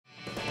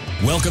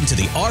Welcome to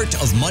the Art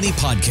of Money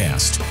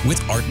Podcast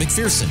with Art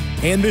McPherson.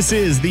 And this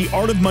is the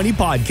Art of Money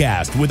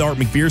Podcast with Art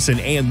McPherson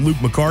and Luke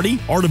McCarty,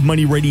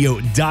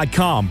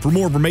 artofmoneyradio.com for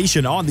more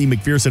information on the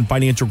McPherson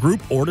Financial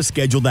Group or to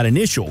schedule that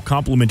initial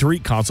complimentary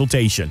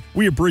consultation.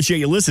 We appreciate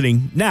you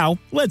listening. Now,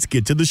 let's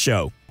get to the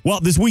show. Well,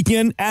 this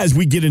weekend, as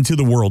we get into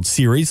the World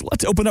Series,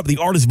 let's open up the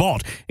Artist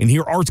Vault and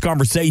hear Art's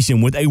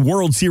conversation with a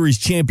World Series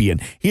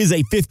champion. He is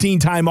a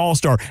 15-time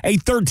All-Star, a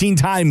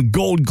 13-time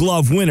Gold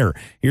Glove winner.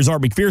 Here's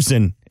Art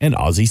McPherson and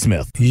Ozzie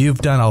Smith. You've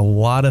done a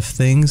lot of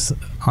things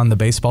on the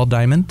baseball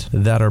diamond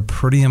that are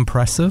pretty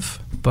impressive,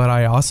 but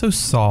I also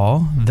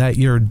saw that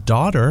your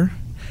daughter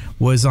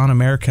was on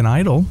American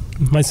Idol.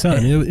 My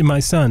son.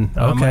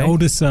 My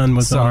oldest son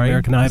was on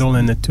American Idol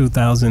in the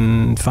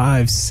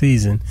 2005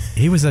 season.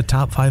 He was a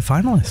top 5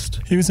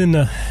 finalist. He was in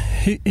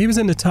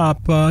the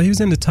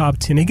top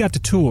 10. He got the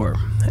tour,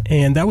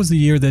 and that was the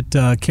year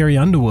that Carrie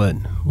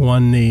Underwood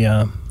won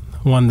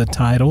the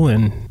title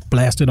and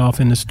blasted off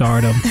into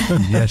stardom.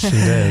 Yes, she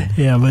did.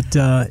 Yeah, but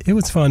it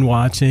was fun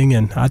watching,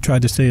 and I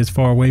tried to stay as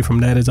far away from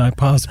that as I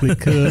possibly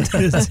could.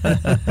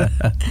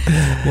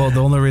 Well,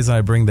 the only reason I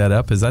bring that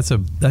up is that's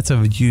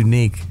a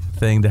unique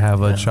thing to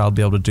have a child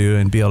be able to do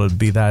and be able to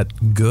be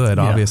that good.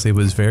 Yeah. Obviously, it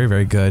was very,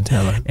 very good.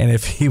 And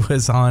if he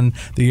was on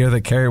the year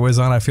that Carrie was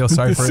on, I feel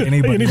sorry for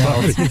anybody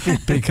else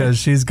because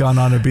she's gone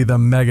on to be the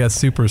mega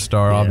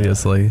superstar,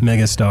 obviously.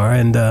 Mega star.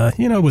 And,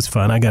 it was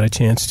fun. I got a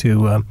chance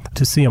to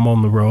see them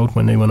on the road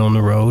when they went on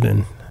the road.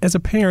 And as a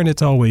parent,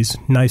 it's always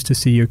nice to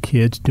see your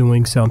kids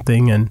doing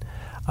something. And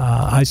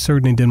I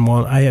certainly didn't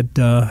want – I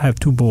have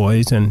 2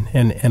 boys and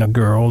a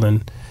girl,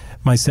 and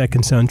my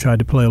second son tried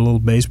to play a little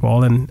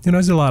baseball, and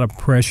there's a lot of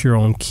pressure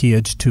on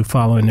kids to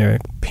follow in their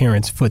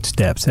parents'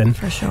 footsteps and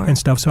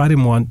stuff. So I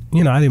didn't want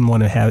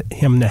to have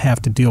him to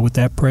have to deal with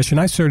that pressure, and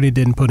I certainly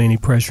didn't put any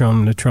pressure on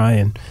him to try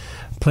and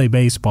play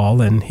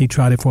baseball. And he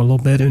tried it for a little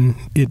bit, and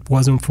it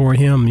wasn't for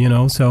him,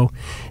 So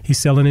he's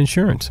selling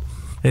insurance.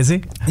 Is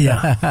he?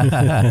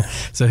 Yeah.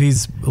 So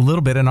he's a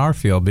little bit in our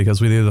field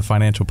because we do the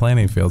financial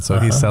planning field. So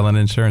he's selling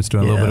insurance,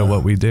 doing a little bit of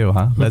what we do,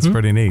 huh? That's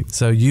pretty neat.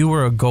 So you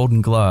were a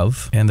Golden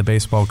Glove in the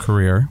baseball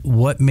career.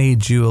 What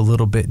made you a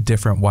little bit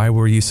different? Why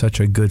were you such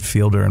a good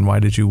fielder, and why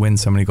did you win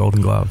so many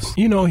Golden Gloves?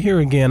 Here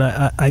again,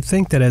 I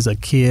think that as a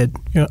kid,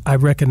 I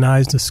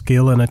recognized a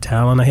skill and a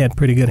talent. I had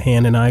pretty good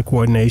hand and eye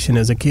coordination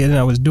as a kid, and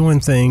I was doing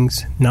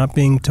things, not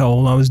being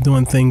told. I was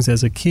doing things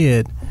as a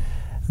kid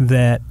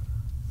that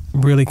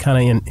really kind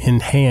of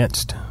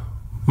enhanced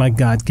my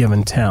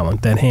God-given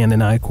talent, that hand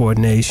and eye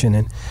coordination.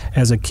 And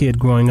as a kid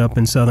growing up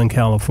in Southern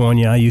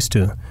California, I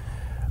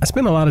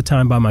spent a lot of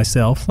time by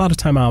myself, a lot of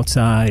time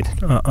outside,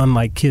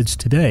 unlike kids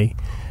today.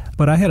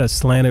 But I had a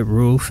slanted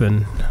roof,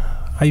 and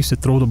I used to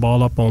throw the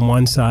ball up on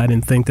one side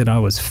and think that I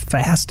was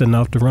fast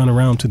enough to run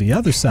around to the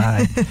other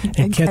side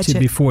and catch it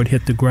before it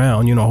hit the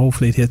ground.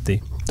 Hopefully it hit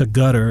the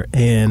gutter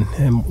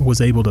and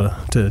was able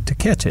to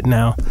catch it.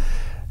 Now,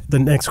 the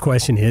next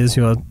question is,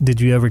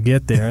 did you ever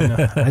get there? And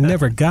I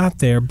never got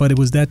there, but it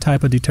was that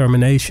type of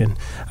determination.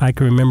 I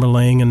can remember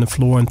laying on the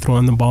floor and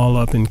throwing the ball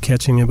up and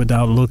catching it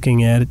without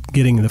looking at it,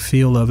 getting the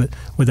feel of it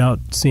without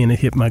seeing it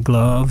hit my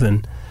glove.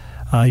 And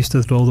I used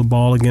to throw the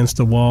ball against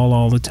the wall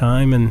all the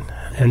time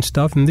and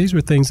stuff. And these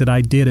were things that I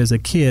did as a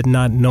kid,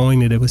 not knowing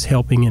that it was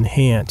helping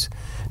enhance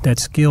that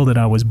skill that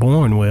I was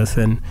born with.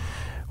 And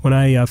when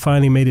I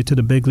finally made it to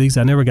the big leagues,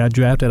 I never got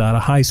drafted out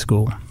of high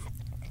school,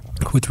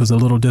 which was a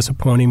little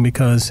disappointing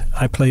because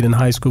I played in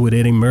high school with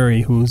Eddie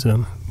Murray, who's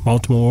a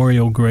Baltimore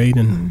Oriole great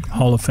and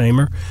Hall of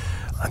Famer.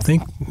 I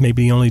think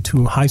maybe the only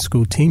 2 high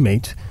school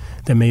teammates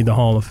that made the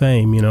Hall of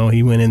Fame.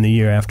 He went in the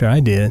year after I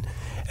did.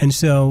 And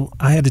so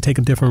I had to take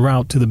a different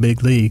route to the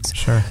big leagues.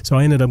 Sure. So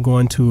I ended up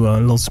going to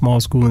a little small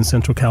school in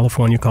Central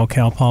California called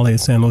Cal Poly at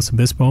San Luis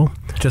Obispo.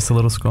 Just a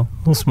little school? A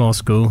little small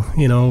school,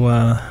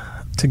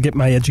 to get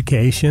my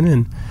education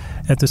and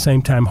at the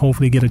same time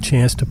hopefully get a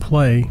chance to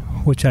play,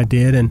 which I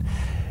did. And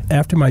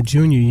after my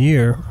junior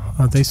year,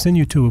 they send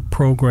you to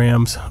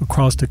programs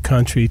across the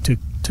country to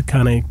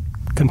kind of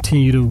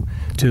continue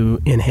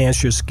to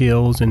enhance your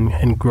skills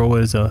and grow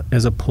as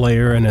a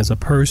player and as a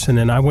person.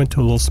 And I went to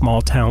a little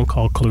small town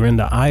called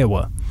Clarinda,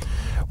 Iowa,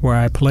 where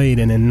I played.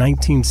 And in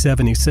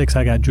 1976,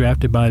 I got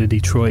drafted by the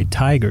Detroit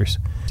Tigers.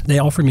 They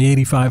offered me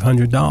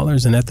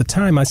 $8,500. And at the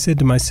time, I said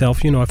to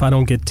myself, if I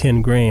don't get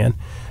 $10,000,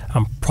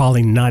 I'm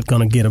probably not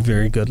going to get a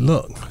very good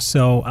look.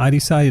 So I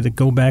decided to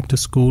go back to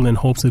school in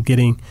hopes of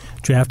getting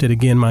drafted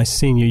again my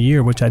senior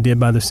year, which I did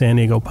by the San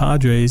Diego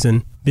Padres.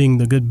 And being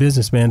the good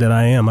businessman that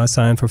I am, I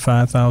signed for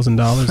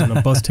 $5,000 and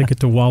a bus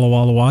ticket to Walla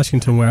Walla,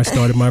 Washington, where I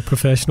started my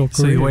professional career.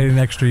 So you waited an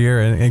extra year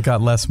and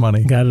got less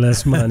money. Got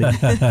less money.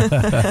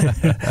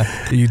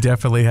 You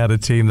definitely had a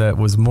team that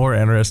was more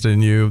interested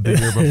in you the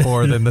year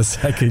before than the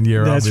second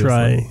year, That's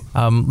obviously.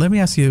 right. Let me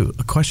ask you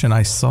a question.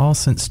 I saw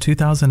since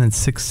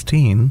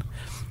 2016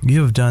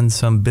 you have done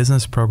some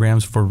business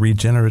programs for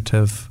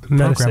regenerative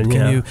medicine.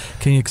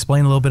 Can you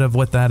explain a little bit of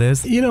what that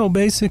is?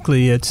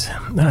 Basically,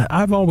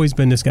 I've always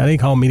been this guy. They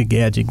call me the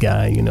gadget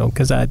guy,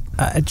 because I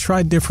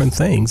tried different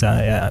things.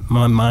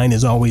 My mind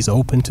is always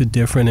open to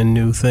different and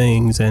new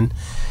things, and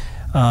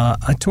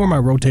I tore my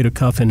rotator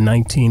cuff in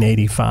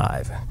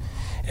 1985.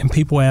 And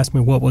people ask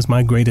me what was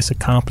my greatest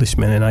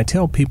accomplishment. And I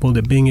tell people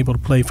that being able to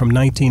play from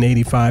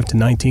 1985 to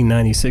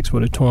 1996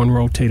 with a torn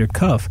rotator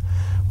cuff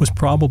was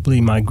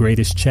probably my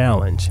greatest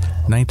challenge.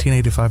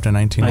 1985 to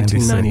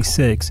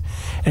 1996.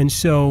 And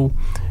so,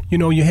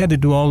 you had to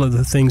do all of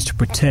the things to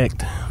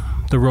protect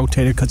the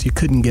rotator because you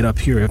couldn't get up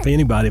here. If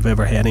anybody have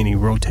ever had any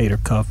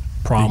rotator cuff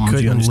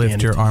problems, you couldn't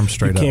lift your arm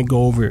straight up. You can't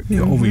go over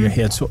your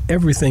head. So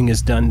everything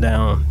is done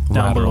down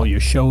below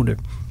your shoulder.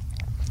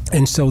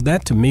 And so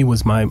that to me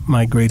was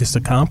my greatest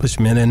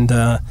accomplishment. And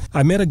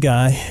I met a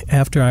guy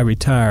after I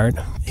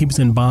retired. He was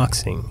in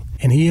boxing.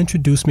 And he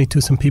introduced me to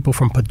some people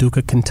from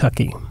Paducah,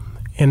 Kentucky.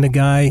 And the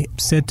guy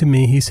said to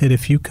me, he said,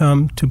 if you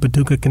come to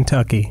Paducah,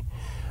 Kentucky,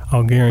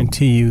 I'll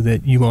guarantee you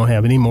that you won't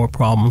have any more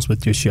problems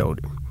with your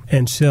shoulder.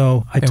 And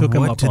so I took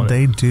him up on it. What did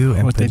they do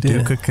in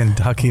Paducah,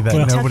 Kentucky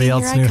that nobody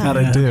else knew how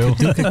to do?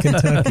 Paducah,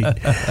 Kentucky.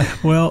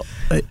 Well,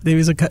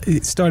 he's a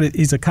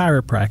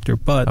chiropractor,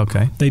 but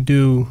they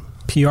do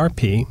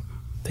PRP.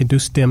 They do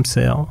stem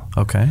cell.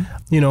 Okay.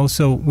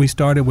 So we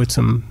started with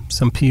some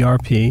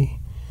PRP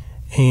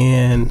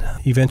and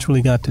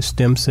eventually got to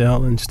stem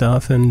cell and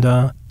stuff and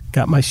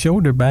got my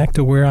shoulder back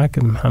to where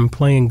I'm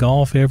playing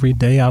golf every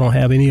day. I don't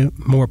have any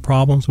more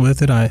problems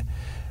with it. I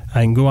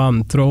can go out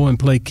and throw and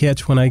play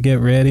catch when I get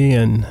ready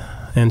and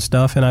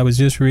stuff. And I was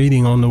just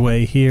reading on the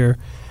way here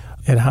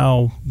at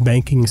how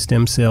banking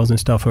stem cells and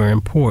stuff are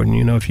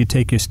important. If you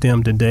take your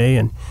stem today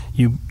and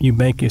you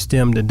bank your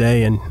stem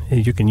today and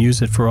you can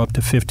use it for up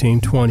to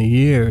 15, 20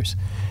 years,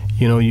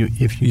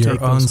 if you your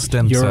take own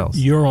stem cells.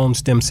 Your own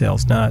stem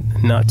cells, not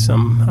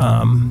some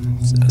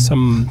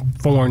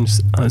foreign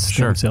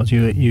stem cells.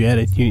 You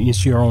edit,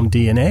 it's your own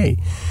DNA,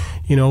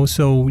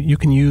 so you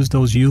can use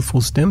those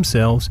youthful stem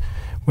cells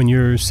when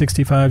you're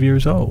 65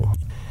 years old.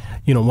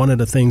 One of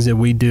the things that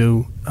we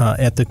do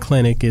at the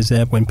clinic is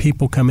that when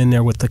people come in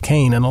there with the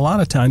cane, and a lot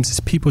of times it's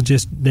people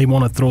they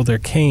want to throw their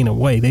cane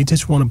away. They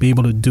just want to be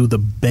able to do the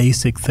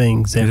basic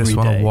things every day. They just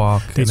want to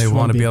walk, and they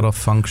want to be able to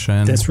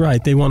function. That's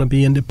right. They want to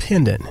be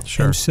independent.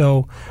 Sure. And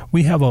so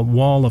we have a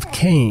wall of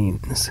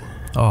canes.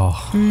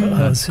 Oh,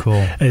 that's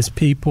cool. As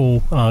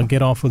people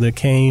get off of their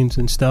canes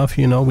and stuff,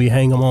 we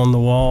hang them on the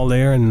wall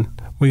there, and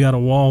we got a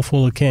wall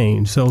full of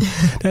canes. So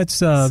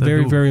that's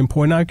very, very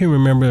important. I can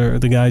remember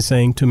the guy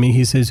saying to me,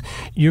 he says,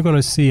 you're going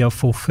to see a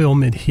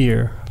fulfillment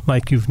here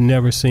like you've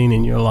never seen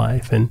in your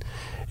life. And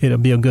it'll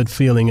be a good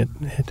feeling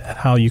at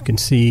how you can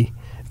see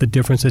the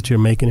difference that you're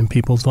making in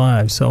people's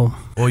lives. So,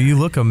 well, you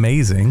look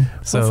amazing.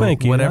 So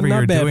thank you. Whatever I'm not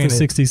you're bad doing, for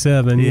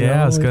 67.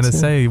 I was going to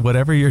say,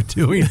 whatever you're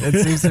doing,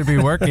 it seems to be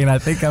working. I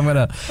think I'm going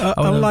to.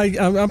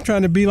 I'm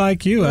trying to be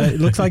like you. It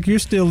looks like you're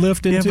still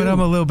lifting. Yeah, too. but I'm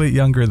a little bit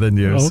younger than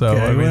you, so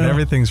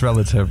everything's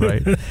relative,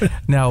 right?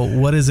 Now,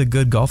 what is a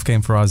good golf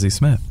game for Ozzie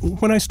Smith?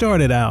 When I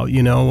started out,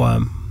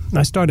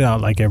 I started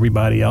out like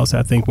everybody else.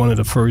 I think one of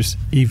the first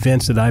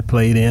events that I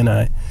played in,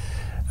 I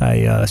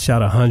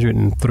shot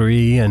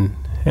 103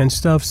 and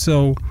stuff.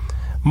 So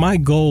my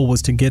goal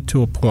was to get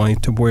to a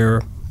point to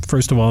where,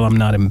 first of all, I'm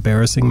not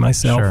embarrassing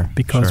myself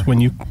because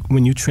when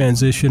you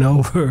transition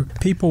over,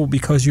 people,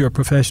 because you're a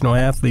professional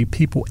athlete,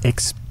 people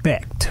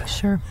expect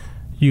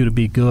you to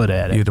be good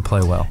at it. You to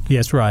play well.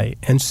 Yes, right.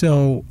 And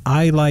so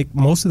I, like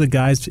most of the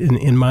guys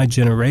in my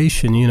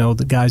generation,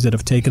 the guys that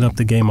have taken up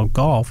the game of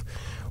golf,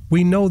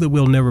 we know that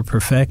we'll never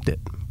perfect it,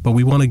 but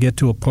we want to get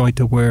to a point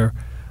to where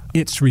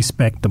it's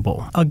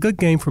respectable. A good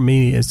game for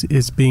me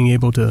is being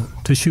able to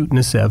shoot in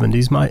the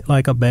 70s.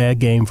 Like a bad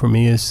game for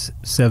me is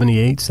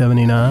 78,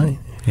 79.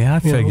 Yeah, I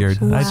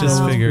figured. Wow. I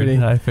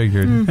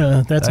figured.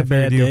 That's a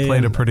bad day. You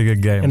played a pretty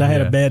good game. And I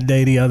had a bad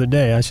day the other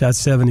day. I shot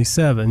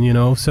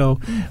 77, So,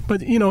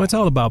 but, it's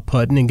all about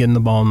putting and getting the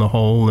ball in the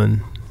hole.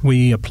 And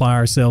we apply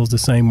ourselves the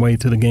same way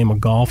to the game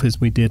of golf as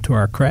we did to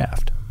our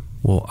craft.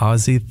 Well,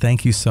 Ozzie,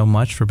 thank you so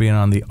much for being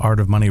on the Art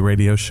of Money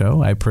radio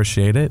show. I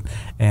appreciate it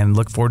and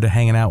look forward to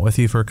hanging out with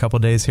you for a couple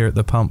of days here at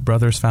the Pump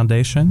Brothers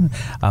Foundation.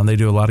 They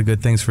do a lot of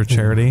good things for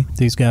charity.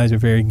 These guys are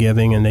very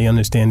giving, and they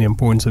understand the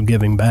importance of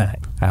giving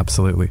back.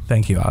 Absolutely.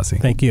 Thank you, Ozzie.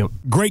 Thank you.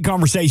 Great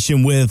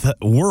conversation with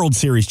World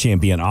Series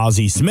champion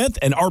Ozzie Smith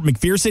and Art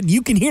McPherson.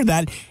 You can hear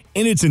that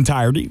in its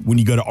entirety when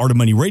you go to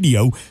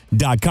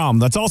artofmoneyradio.com.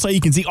 That's also how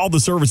you can see all the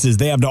services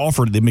they have to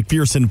offer to the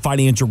McPherson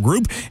Financial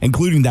Group,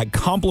 including that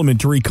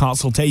complimentary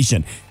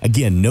consultation.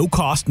 Again, no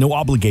cost, no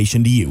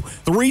obligation to you.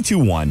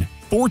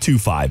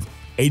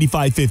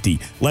 321-425-8550.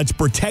 Let's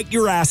protect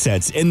your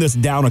assets in this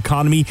down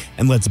economy,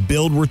 and let's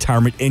build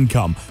retirement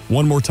income.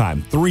 One more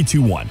time,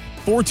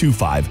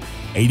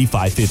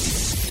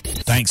 321-425-8550.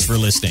 Thanks for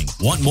listening.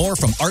 Want more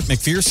from Art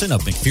McPherson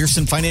of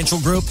McPherson Financial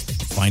Group?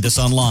 Find us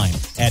online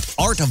at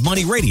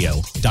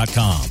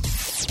artofmoneyradio.com.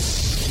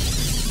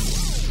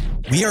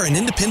 We are an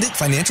independent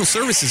financial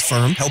services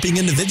firm helping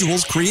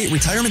individuals create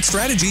retirement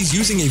strategies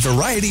using a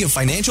variety of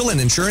financial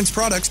and insurance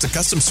products to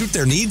custom suit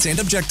their needs and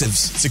objectives.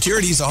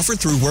 Securities offered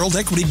through World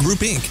Equity Group,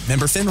 Inc.,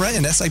 member FINRA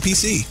and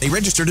SIPC, a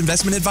registered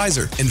investment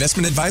advisor.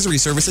 Investment advisory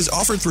services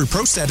offered through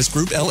ProStatus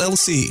Group,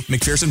 LLC.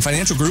 McPherson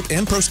Financial Group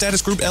and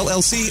ProStatus Group,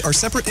 LLC are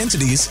separate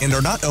entities and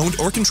are not owned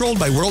or controlled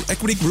by World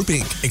Equity Group,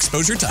 Inc.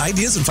 Exposure to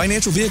ideas and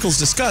financial vehicles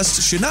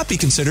discussed should not be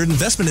considered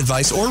investment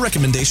advice or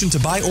recommendation to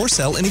buy or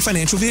sell any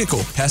financial vehicle.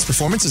 Past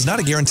performance is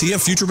not a guarantee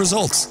of future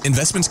results.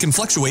 Investments can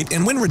fluctuate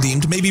and when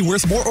redeemed may be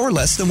worth more or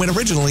less than when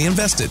originally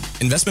invested.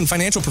 Investment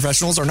financial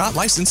professionals are not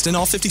licensed in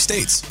all 50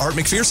 states. Art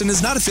McPherson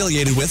is not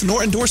affiliated with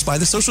nor endorsed by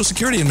the Social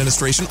Security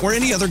Administration or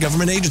any other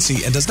government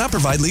agency and does not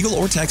provide legal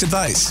or tax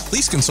advice.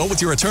 Please consult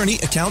with your attorney,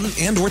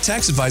 accountant, and or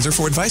tax advisor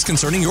for advice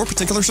concerning your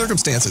particular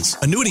circumstances.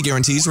 Annuity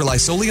guarantees rely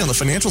solely on the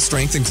financial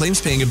strength and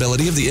claims paying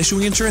ability of the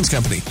issuing insurance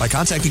company. By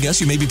contacting us,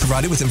 you may be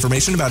provided with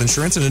information about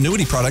insurance and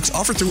annuity products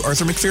offered through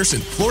Arthur McPherson.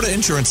 Florida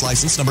Insurance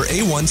License number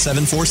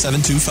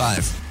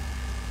A174725.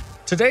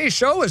 Today's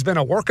show has been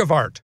a work of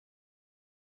art.